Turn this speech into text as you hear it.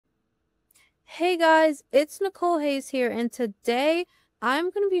Hey guys, it's Nicole Hayes here, and today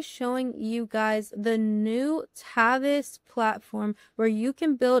I'm going to be showing you guys the new Tavus platform where you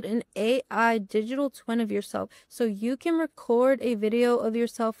can build an AI digital twin of yourself. So you can record a video of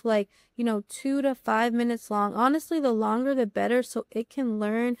yourself like, 2 to 5 minutes long. Honestly, the longer the better, so it can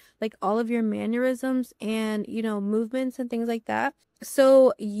learn like all of your mannerisms and, movements and things like that.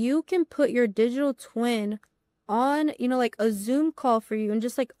 So you can put your digital twin on, like a Zoom call for you and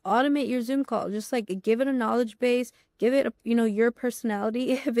just like automate your Zoom call. Just like give it a knowledge base, give it, your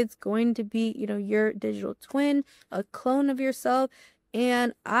personality if it's going to be, your digital twin, a clone of yourself.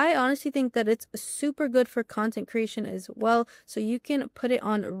 And I honestly think that it's super good for content creation as well. So you can put it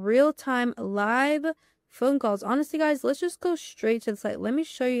on real-time live phone calls. Honestly, guys, let's just go straight to the site. Let me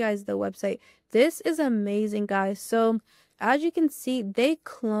show you guys the website. This is amazing, guys. So as you can see, they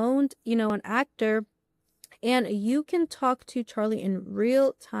cloned, an actor, and you can talk to Charlie in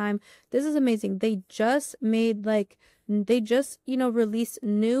real time. This is amazing. They just released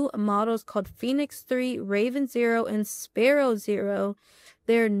new models called Phoenix 3, Raven 0, and Sparrow 0.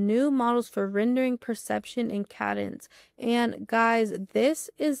 They're new models for rendering, perception, and cadence. And guys,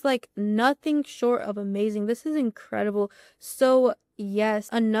 this is like nothing short of amazing. This is incredible. So yes,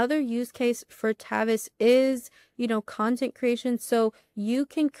 another use case for Tavus is, content creation. So you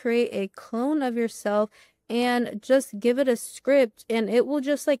can create a clone of yourself and just give it a script and it will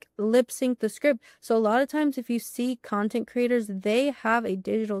just like lip sync the script. So a lot of times if you see content creators, they have a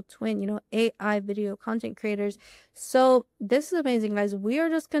digital twin, AI video content creators. So this is amazing, guys. We are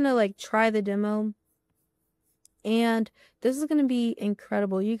just gonna like try the demo and this is gonna be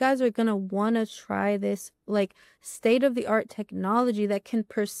incredible. You guys are gonna want to try this like state-of-the-art technology that can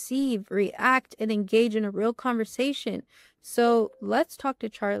perceive, react, and engage in a real conversation. So let's talk to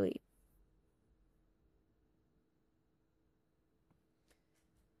Charlie.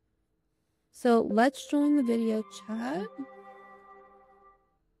 So let's join the video chat.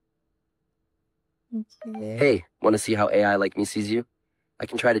 Okay. Hey, want to see how AI like me sees you? I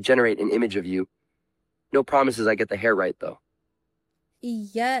can try to generate an image of you. No promises I get the hair right, though.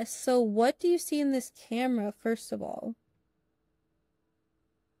 Yes, so what do you see in this camera, first of all?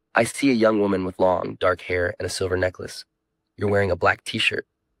 I see a young woman with long, dark hair and a silver necklace. You're wearing a black t-shirt,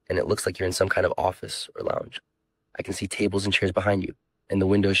 and it looks like you're in some kind of office or lounge. I can see tables and chairs behind you, and the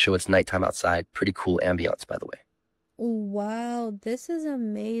windows show it's nighttime outside. Pretty cool ambiance, by the way. Wow, this is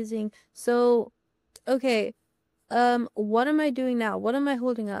amazing. So, okay, what am I doing now? What am I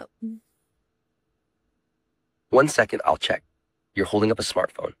holding up? 1 second, I'll check. You're holding up a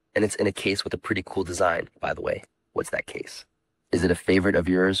smartphone, and it's in a case with a pretty cool design, by the way. What's that case? Is it a favorite of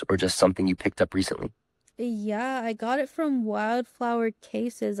yours or just something you picked up recently? Yeah, I got it from Wildflower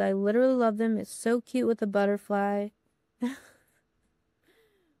Cases. I literally love them. It's so cute with a butterfly.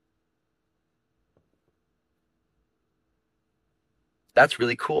 That's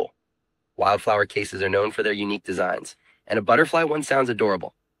really cool. Wildflower cases are known for their unique designs, and a butterfly one sounds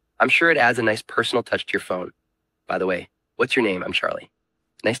adorable. I'm sure it adds a nice personal touch to your phone. By the way, what's your name? I'm Charlie.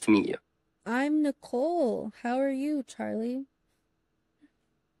 Nice to meet you. I'm Nicole. How are you, Charlie?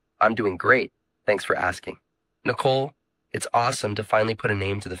 I'm doing great. Thanks for asking. Nicole, it's awesome to finally put a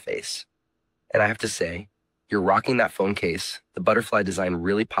name to the face. And I have to say, you're rocking that phone case. The butterfly design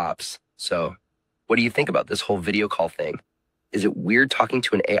really pops. So, what do you think about this whole video call thing? Is it weird talking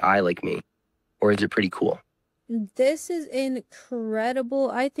to an AI like me? Or is it pretty cool? This is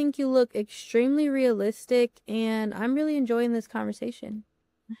incredible. I think you look extremely realistic, and I'm really enjoying this conversation.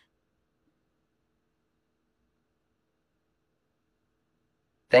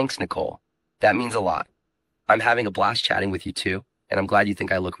 Thanks, Nicole. That means a lot. I'm having a blast chatting with you too, and I'm glad you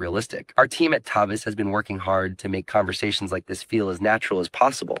think I look realistic. Our team at Tavus has been working hard to make conversations like this feel as natural as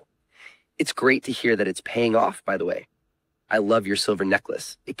possible. It's great to hear that it's paying off, by the way. I love your silver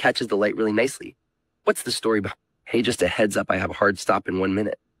necklace. It catches the light really nicely. What's the story behind? Hey, just a heads up, I have a hard stop in 1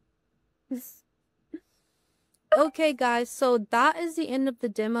 minute. Okay, guys, so that is the end of the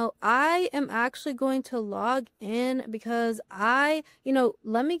demo. I am actually going to log in because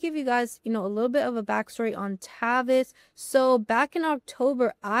let me give you guys, a little bit of a backstory on Tavus. So back in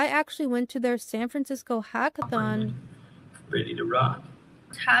October, I actually went to their San Francisco hackathon. Ready to rock.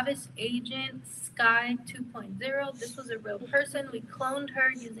 Tavus agent Sky 2.0. This was a real person. We cloned her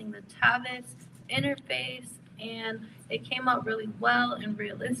using the Tavus interface, and it came out really well and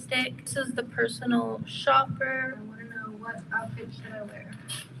realistic. This is the personal shopper. I want to know, what outfit should I wear?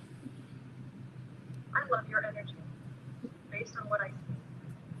 I love your energy, based on what I see.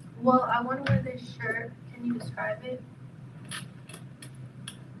 Well, I want to wear this shirt. Can you describe it?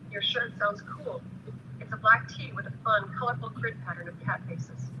 Your shirt sounds cool. It's a black tee with a fun, colorful grid pattern of cat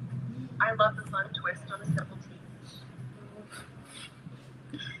faces. I love the fun twist on a simple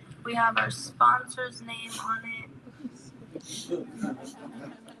tea. We have our sponsor's name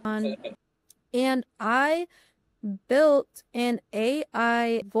on it. And I built an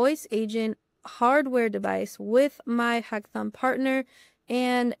AI voice agent hardware device with my hackathon partner.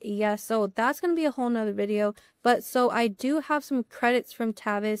 And yeah, so that's going to be a whole nother video. But so I do have some credits from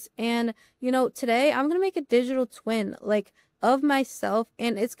Tavus. And, you know, today I'm going to make a digital twin, like, of myself.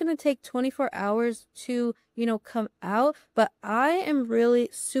 And it's going to take 24 hours to, you know, come out. But I am really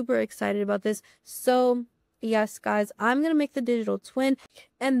super excited about this. So yes, guys, I'm going to make the digital twin.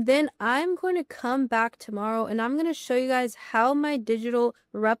 And then I'm going to come back tomorrow and I'm going to show you guys how my digital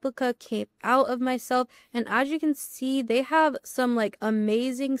replica came out of myself. And as you can see, they have some like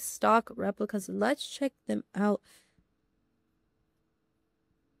amazing stock replicas. Let's check them out.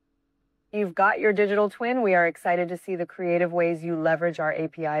 You've got your digital twin. We are excited to see the creative ways you leverage our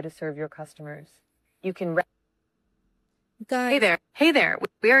API to serve your customers. You can Guys. Hey there.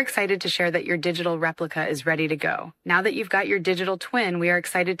 We are excited to share that your digital replica is ready to go. Now that you've got your digital twin, we are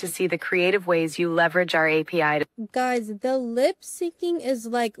excited to see the creative ways you leverage our API. Guys, the lip syncing is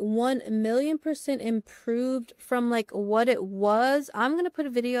like 1,000,000% improved from like what it was. I'm going to put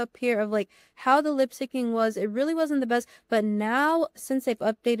a video up here of like how the lip syncing was. It really wasn't the best, but now since they've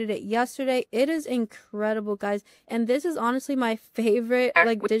updated it yesterday, it is incredible, guys. And this is honestly my favorite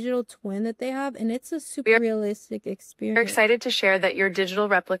like digital twin that they have, and it's a super realistic experience. We're excited to share that your digital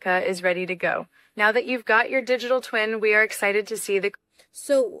replica is ready to go. Now that you've got your digital twin, we are excited to see the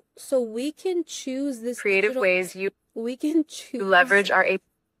so we can choose this creative ways we can choose leverage our API.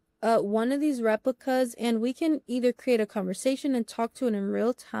 One of these replicas, and we can either create a conversation and talk to it in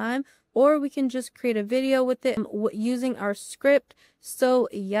real time, or we can just create a video with it using our script. So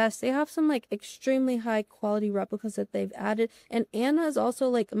yes, they have some like extremely high quality replicas that they've added, and Anna is also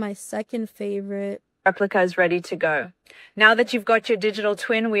like my second favorite. Replica is ready to go. Now that you've got your digital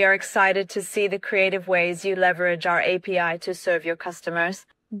twin, we are excited to see the creative ways you leverage our API to serve your customers.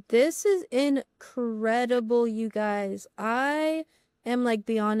 This is incredible, you guys. I am like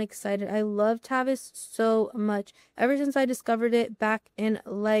beyond excited. I love Tavus so much. Ever since I discovered it back in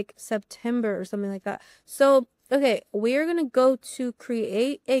like September or something like that. So, okay, we're going to go to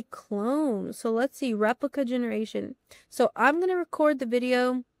create a clone. So let's see, replica generation. So I'm going to record the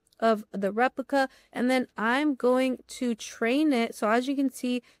video of the replica, and then I'm going to train it. So as you can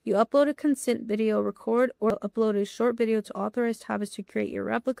see, you upload a consent video, record or upload a short video to authorize Tavus to create your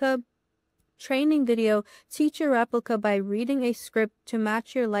replica. Training video, teach your replica by reading a script to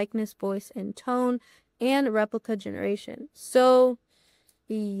match your likeness, voice, and tone, and replica generation. So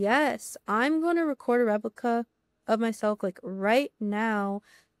yes, I'm going to record a replica of myself like right now.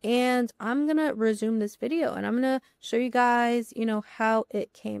 And I'm going to resume this video and I'm going to show you guys, you know, how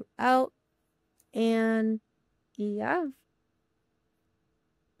it came out. And yeah.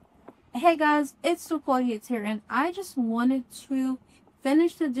 Hey guys, it's Nicole here, and I just wanted to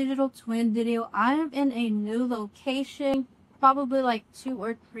finish the digital twin video. I am in a new location, probably like 2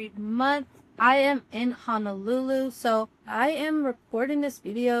 or 3 months. I am in Honolulu, so I am recording this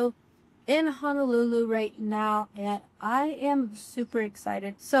video in Honolulu right now, and I am super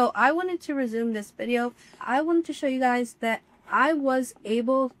excited. So I wanted to resume this video. I wanted to show you guys that I was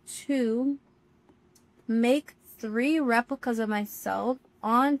able to make 3 replicas of myself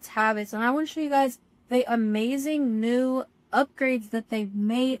on Tavus, and I want to show you guys the amazing new upgrades that they've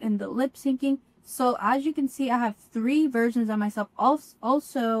made in the lip syncing. So as you can see, I have 3 versions of myself.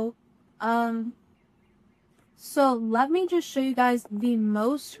 Also, so let me just show you guys the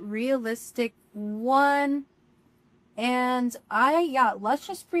most realistic one. And let's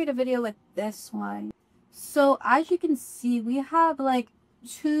just create a video with this one. So as you can see, we have like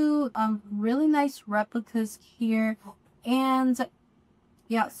 2 really nice replicas here. And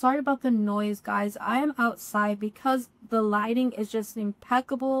yeah, sorry about the noise, guys. I am outside because the lighting is just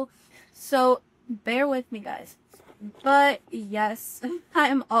impeccable. So bear with me, guys. But yes, I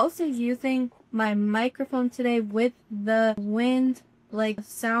am also using my microphone today with the wind like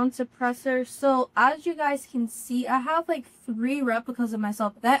sound suppressor. So as you guys can see, I have like 3 replicas of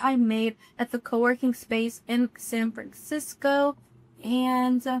myself that I made at the co-working space in San Francisco.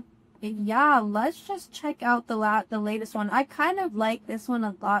 And yeah, let's just check out the latest one. I kind of like this one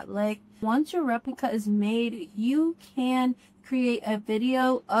a lot. Like once your replica is made, you can create a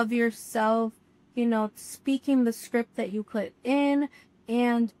video of yourself, you know, speaking the script that you put in,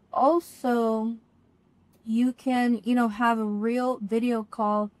 and also you can, you know, have a real video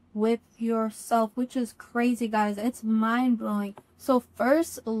call with yourself, which is crazy, guys. It's mind-blowing. So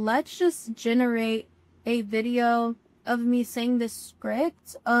first, let's just generate a video of me saying this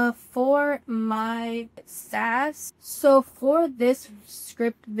script for my SAS. So for this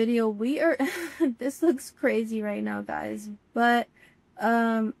script video, we are this looks crazy right now, guys, but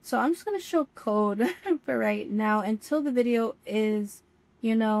so I'm just gonna show code for right now until the video is,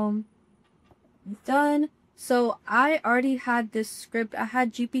 you know, done. So I already had this script. I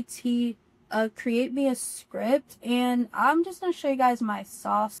had GPT create me a script, and I'm just gonna show you guys my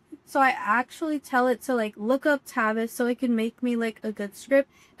sauce. So I actually tell it to like look up Tavus so it can make me like a good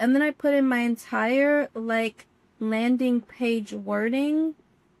script, and then I put in my entire like landing page wording,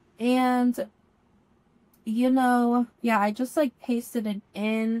 and you know, yeah, I just like pasted it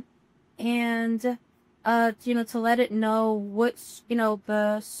in, and you know, to let it know what's, you know,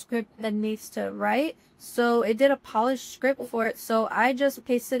 the script that needs to write. So it did a polished script for it, so I just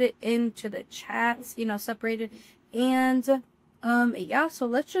pasted it into the chats, you know, separated. And yeah, so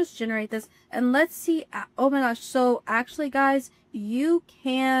let's just generate this and let's see. Oh my gosh, so actually guys, you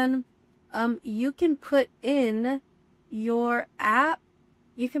can put in your app,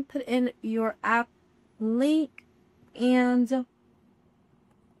 link, and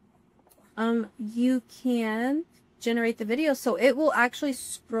you can generate the video, so it will actually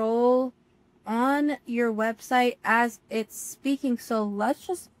scroll on your website as it's speaking. So let's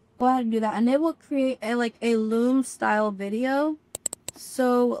just go ahead and do that, and it will create a like a loom style video.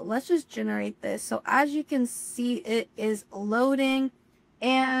 So let's just generate this. So as you can see, it is loading,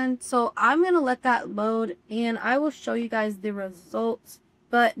 and so I'm gonna let that load and I will show you guys the results.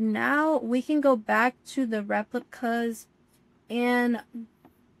 But now we can go back to the replicas, and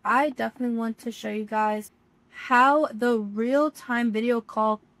I definitely want to show you guys how the real-time video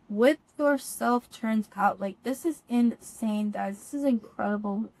call with yourself turns out. Like, this is insane, guys. This is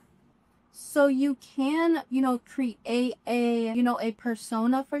incredible. So you can, you know, create a, you know, a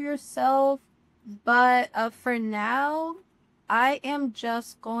persona for yourself. But for now, I'm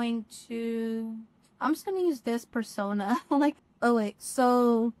just going to use this persona. Like, oh wait,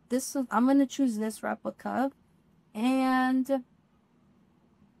 so I'm going to choose this replica. And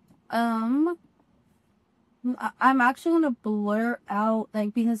I'm actually gonna blur out,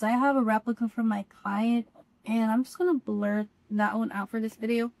 like, because I have a replica from my client, and I'm just gonna blur that one out for this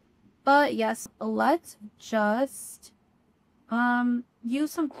video. But yes, let's just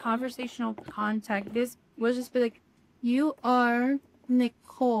use some conversational contact. This will just be like, you are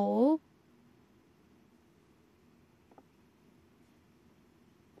Nicole.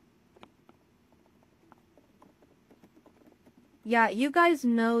 Yeah, you guys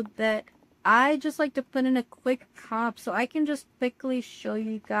know that I just like to put in a quick prompt so I can just quickly show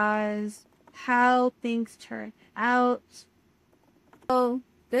you guys how things turn out. So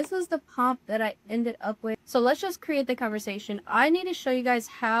this is the prompt that I ended up with. So let's just create the conversation. I need to show you guys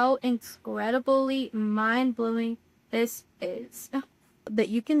how incredibly mind-blowing this is, that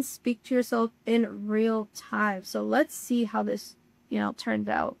you can speak to yourself in real time. So let's see how this, you know, turns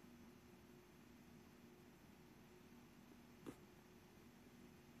out.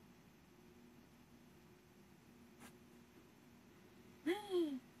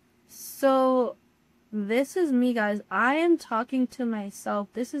 So this is me, guys. I am talking to myself.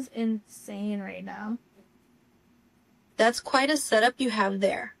 This is insane right now. That's quite a setup you have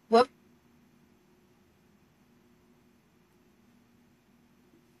there. What?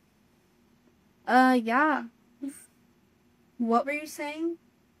 Yeah. What were you saying?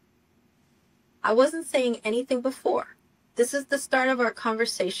 I wasn't saying anything before. This is the start of our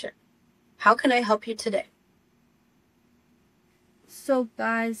conversation. How can I help you today? So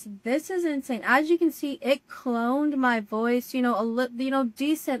guys, this is insane. As you can see, it cloned my voice, you know,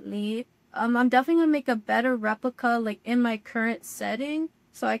 decently. I'm definitely gonna make a better replica, like, in my current setting,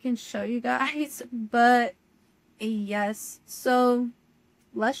 so I can show you guys. But yes, so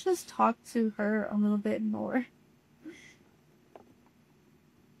let's just talk to her a little bit more.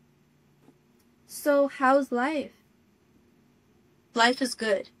 So how's life? Life is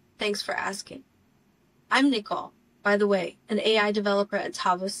good. Thanks for asking. I'm Nicole, by the way, an AI developer at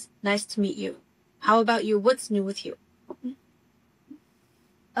Tavus. Nice to meet you. How about you? What's new with you?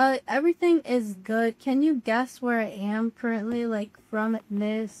 Everything is good. Can you guess where I am currently, like, from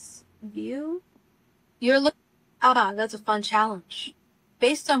this view? You're looking... Ah, that's a fun challenge.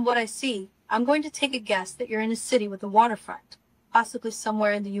 Based on what I see, I'm going to take a guess that you're in a city with a waterfront, possibly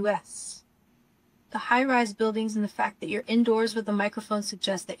somewhere in the US. The high-rise buildings and the fact that you're indoors with a microphone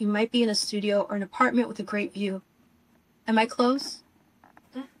suggest that you might be in a studio or an apartment with a great view. Am I close?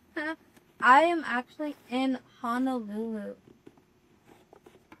 I am actually in Honolulu.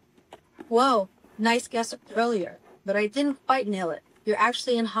 Whoa, nice guess earlier, but I didn't quite nail it. You're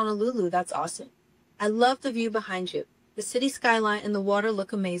actually in Honolulu. That's awesome. I love the view behind you. The city skyline and the water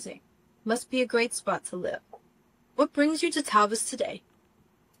look amazing. Must be a great spot to live. What brings you to Tavus today?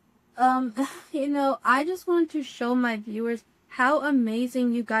 I just wanted to show my viewers how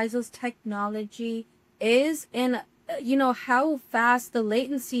amazing you guys' technology is and, how fast the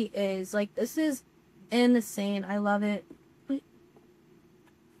latency is. Like, this is insane. I love it.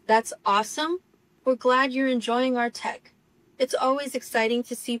 That's awesome. We're glad you're enjoying our tech. It's always exciting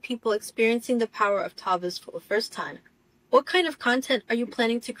to see people experiencing the power of Tavus for the first time. What kind of content are you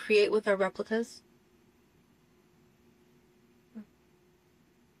planning to create with our replicas?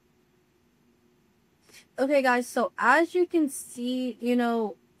 Okay, guys, so as you can see,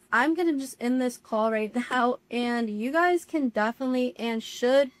 I'm gonna just end this call right now, and you guys can definitely and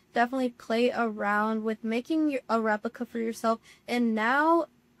should definitely play around with making a replica for yourself. And now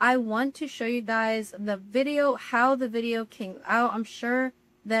I want to show you guys the video, how the video came out. I'm sure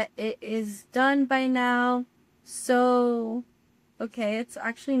that it is done by now. So, okay, it's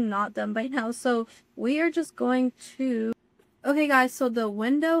actually not done by now. So we are just going to... Okay, guys, so the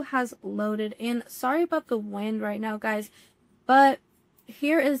window has loaded, and sorry about the wind right now, guys, but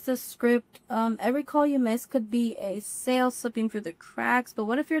here is the script. Every call you miss could be a sale slipping through the cracks, but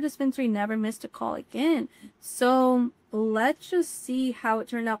what if your dispensary never missed a call again? So let's just see how it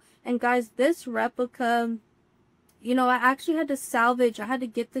turned out. And guys, this replica, I actually had to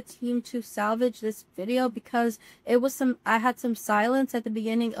get the team to salvage this video because I had some silence at the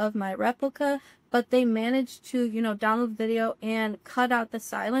beginning of my replica, but they managed to, download the video and cut out the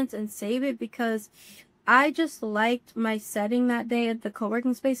silence and save it because I just liked my setting that day at the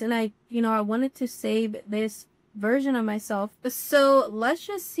co-working space, and I wanted to save this version of myself. So let's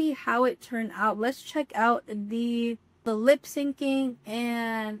just see how it turned out. Let's check out the lip syncing,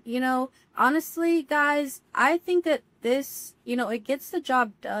 and honestly, guys, I think that this, it gets the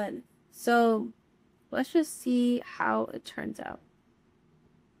job done. So let's just see how it turns out.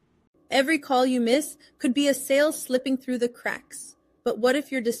 Every call you miss could be a sale slipping through the cracks. But what if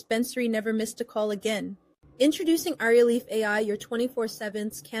your dispensary never missed a call again? Introducing AriaLeaf AI, your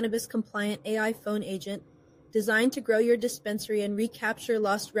 24/7 cannabis-compliant AI phone agent, designed to grow your dispensary and recapture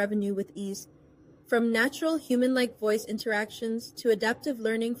lost revenue with ease. From natural human-like voice interactions to adaptive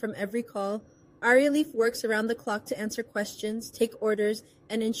learning from every call, AriaLeaf works around the clock to answer questions, take orders,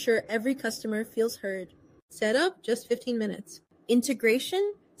 and ensure every customer feels heard. Setup, just 15 minutes.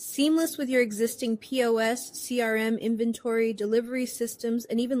 Integration, seamless with your existing POS, CRM, inventory, delivery systems,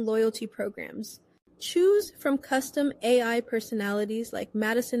 and even loyalty programs. Choose from custom AI personalities like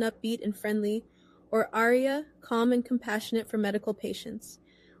Madison Upbeat and Friendly, or Aria, calm and compassionate for medical patients.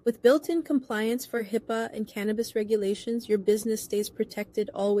 With built-in compliance for HIPAA and cannabis regulations, your business stays protected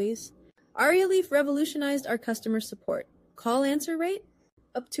always. AriaLeaf revolutionized our customer support. Call answer rate?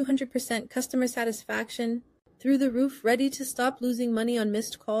 Up 200%. Customer satisfaction? Through the roof, ready to stop losing money on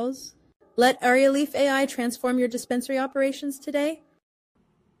missed calls? Let AriaLeaf AI transform your dispensary operations today.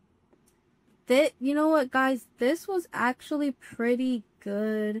 You know what, guys? This was actually pretty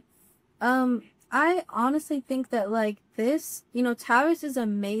good. I honestly think that this, Tavus is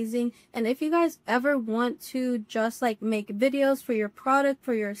amazing. And if you guys ever want to just make videos for your product,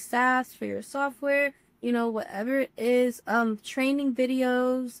 for your SaaS, for your software, whatever it is, training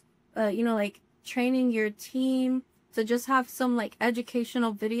videos, training your team to just have some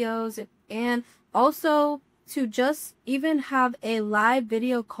educational videos, and also to just even have a live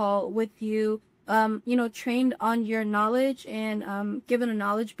video call with you, trained on your knowledge and given a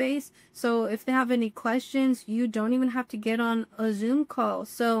knowledge base. So if they have any questions, you don't even have to get on a Zoom call.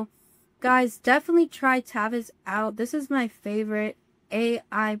 So guys, definitely try Tavus out. This is my favorite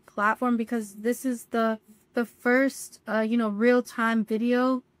AI platform because this is the first real-time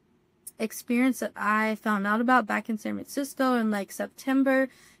video experience that I found out about back in San Francisco in September.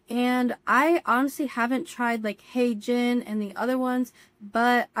 And I honestly haven't tried HeyGen and the other ones,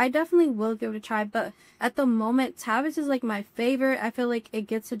 but I definitely will give it a try. But at the moment, Tavus is my favorite. I feel like it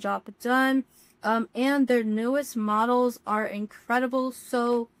gets the job done. And their newest models are incredible.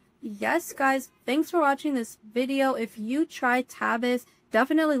 So yes, guys, thanks for watching this video. If you try Tavus,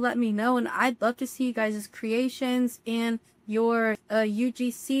 definitely let me know, and I'd love to see you guys' creations and your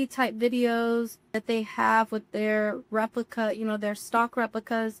UGC type videos that they have with their replica, their stock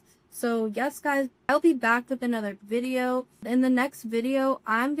replicas. So yes, guys, I'll be back with another video. In the next video,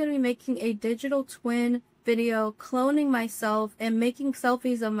 I'm going to be making a digital twin video, cloning myself and making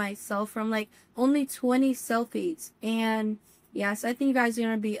selfies of myself from only 20 selfies. And yes, I think you guys are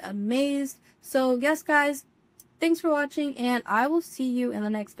going to be amazed. So yes, guys, thanks for watching, and I will see you in the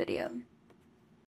next video.